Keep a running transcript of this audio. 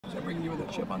of bringing you with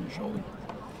a chip on your shoulder?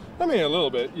 I mean, a little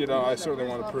bit. You know, I certainly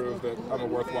want to prove that I'm a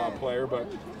worthwhile player, but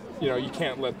you know, you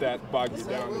can't let that bog you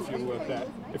down.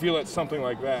 If you let something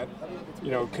like that, you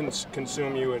know,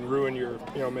 consume you and ruin your,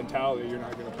 you know, mentality, you're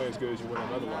not going to play as good as you would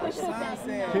have otherwise.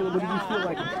 Kaleb, what do you feel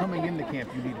like coming into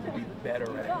camp you needed to be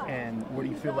better at, and where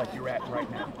do you feel like you're at right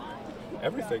now?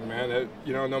 Everything, man.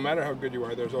 You know, no matter how good you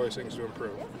are, there's always things to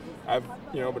improve. I've,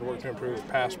 you know, been working to improve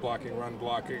pass blocking, run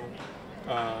blocking,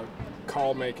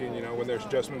 call making. You know, when there's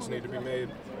adjustments need to be made,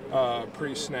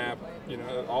 pre-snap. You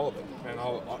know, all of it, and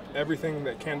everything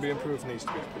that can be improved needs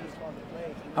to be improved.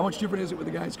 How much different is it with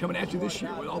the guys coming at you this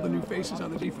year with all the new faces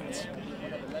on the defense?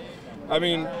 I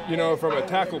mean, you know, from a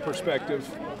tackle perspective,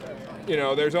 you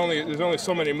know, there's only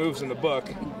so many moves in the book,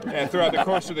 and throughout the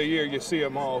course of the year, you see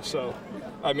them all. So,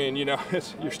 I mean, you know,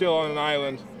 you're still on an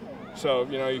island, so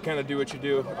you know, you kind of do what you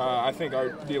do. I think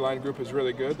our D-line group is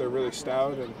really good. They're really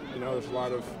stout, and you know, there's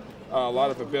a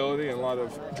lot of ability and a lot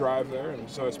of drive there, and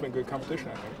so it's been good competition,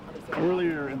 I think.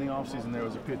 Earlier in the offseason, there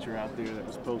was a picture out there that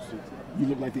was posted. You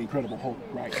look like the Incredible Hulk,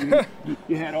 right?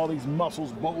 You had all these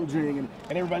muscles bulging, and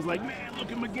everybody's like, man,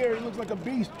 look at McGary, he looks like a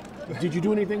beast. Did you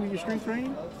do anything with your strength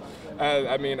training?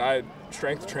 I mean, I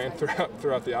strength trained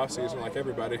throughout the offseason like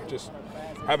everybody. Just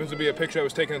happens to be a picture I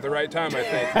was taken at the right time, I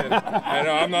think. And I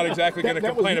know I'm not exactly going to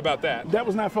complain about that. That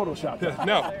was not Photoshopped.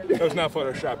 No, it was not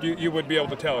Photoshopped. You would be able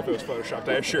to tell if it was Photoshopped,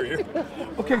 I assure you.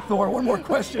 Okay, Thor, one more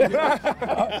question.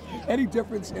 Any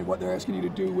difference in what they're asking you to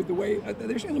do with the way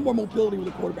they're showing more mobility with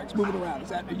the quarterbacks moving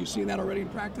around? Are you seeing that already in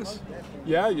practice?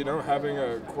 Yeah, you know, having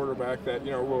a quarterback that,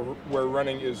 you know, where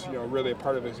running is, you know, really a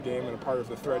part of his game and a part of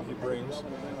the threat he brings.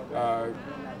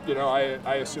 You know,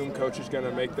 I assume coach is going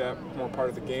to make that more part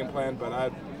of the game plan,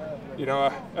 but you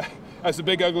know, as the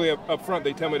big ugly up front,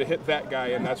 they tell me to hit that guy,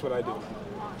 and that's what I do.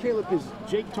 Kaleb, has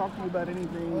Jake talked to you about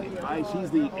anything, advice? He's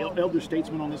the elder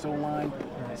statesman on this O-line.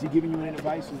 Is he giving you any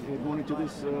advice going into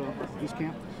this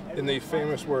camp? In the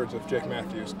famous words of Jake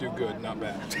Matthews, do good, not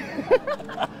bad.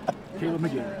 Kaleb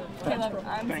McGary. Kaleb,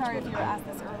 I'm sorry if you were asked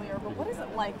this earlier, but what is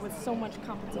it like with so much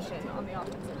competition on the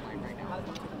offensive line right now?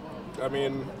 I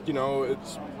mean, you know, it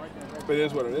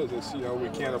is what it is. It's, you know, we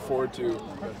can't afford to,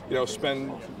 you know,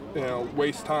 spend, you know,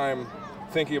 waste time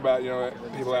thinking about, you know,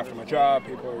 people after my job,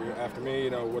 people after me, you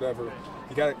know, whatever.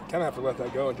 You kind of have to let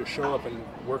that go and just show up and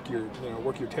work your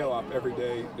tail off every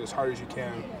day as hard as you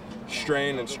can,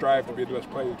 strain and strive to be the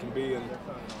best player you can be, and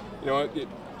you know,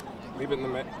 leave it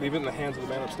in the hands of the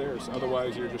man upstairs.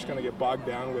 Otherwise, you're just going to get bogged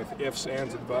down with ifs,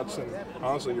 ands, and buts, and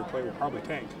honestly, your play will probably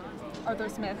tank. Arthur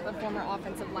Smith, the former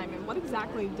offensive lineman, what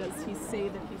exactly does he say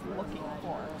that he's looking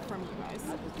for from you guys?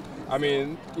 I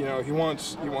mean, you know, he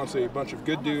wants a bunch of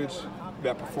good dudes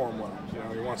that perform well. You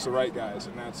know, he wants the right guys,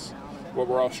 and that's what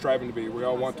we're all striving to be. We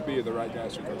all want to be the right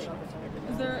guys for coaching.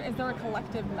 Is there a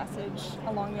collective message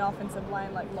along the offensive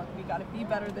line, like, look, we got to be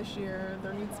better this year,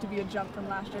 there needs to be a jump from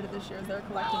last year to this year? Is there a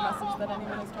collective message that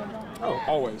anyone has told you? Oh,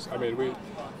 always. I mean,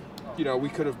 we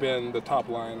could have been the top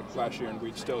line last year, and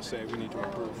we'd still say we need to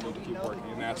improve, we need to keep working,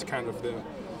 and that's kind of the,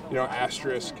 you know,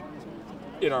 asterisk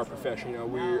in our profession. You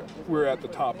know, we're at the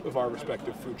top of our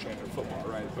respective food chain in football,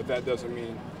 right? But that doesn't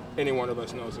mean any one of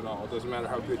us knows it all. It doesn't matter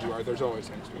how good you are. There's always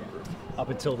things to improve. Up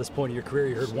until this point of your career,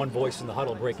 you heard one voice in the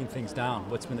huddle breaking things down.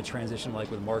 What's been the transition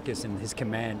like with Marcus and his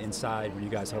command inside when you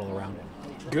guys huddle around him?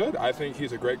 Good. I think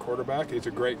he's a great quarterback. He's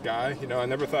a great guy. You know, I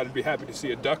never thought I'd be happy to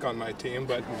see a duck on my team,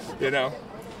 but you know,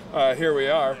 here we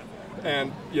are.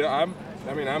 And you know, I'm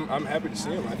happy to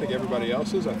see him. I think everybody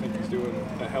else is. I think he's doing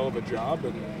a hell of a job,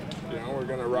 and you know, we're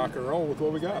going to rock and roll with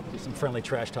what we got. Some friendly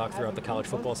trash talk throughout the college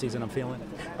football season, I'm feeling.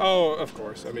 Oh, of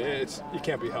course. I mean, you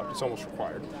can't be helped. It's almost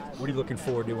required. What are you looking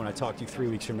forward to when I talk to you 3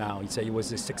 weeks from now? You'd say it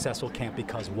was a successful camp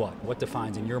because what? What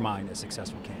defines in your mind a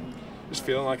successful camp? Just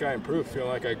feeling like I improved, feeling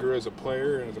like I grew as a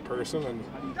player and as a person, and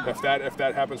if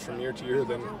that happens from year to year,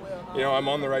 then you know, I'm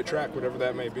on the right track, whatever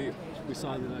that may be. We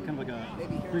saw kind of like a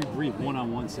pretty brief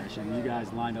one-on-one session. You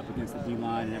guys lined up against the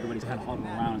D-line, and everybody's kind of huddled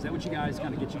around. Is that what you guys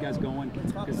kind of get you guys going?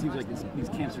 Because it seems like these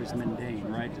camps are just mundane,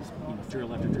 right? Just, you know,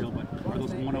 drill after drill. But are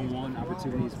those one-on-one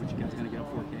opportunities which you guys going to get up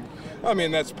for camp? I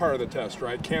mean, that's part of the test,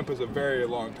 right? Camp is a very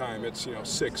long time. It's, you know,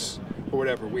 6 or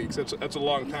whatever weeks. That's a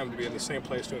long time to be in the same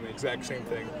place doing the exact same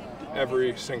thing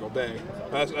every single day.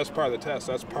 That's part of the test.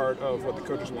 That's part of what the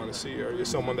coaches want to see. Are you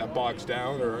someone that bogs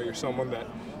down, or are you someone that,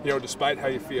 you know, despite how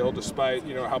you feel, despite,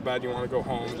 you know, how bad you want to go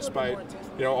home, despite,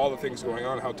 you know, all the things going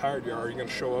on, how tired you are you going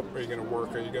to show up? Are you going to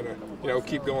work? Are you going to, you know,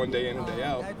 keep going day in and day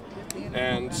out?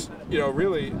 And, you know,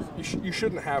 really, you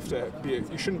shouldn't have to be.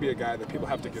 You shouldn't be a guy that people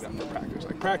have to get up for practice.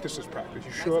 Like, practice is practice.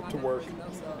 You show up to work,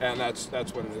 and that's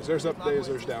what it is. There's up days,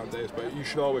 there's down days, but you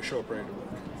should always show up ready to work.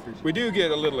 We do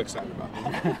get a little excited about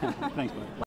it. Thanks, bud.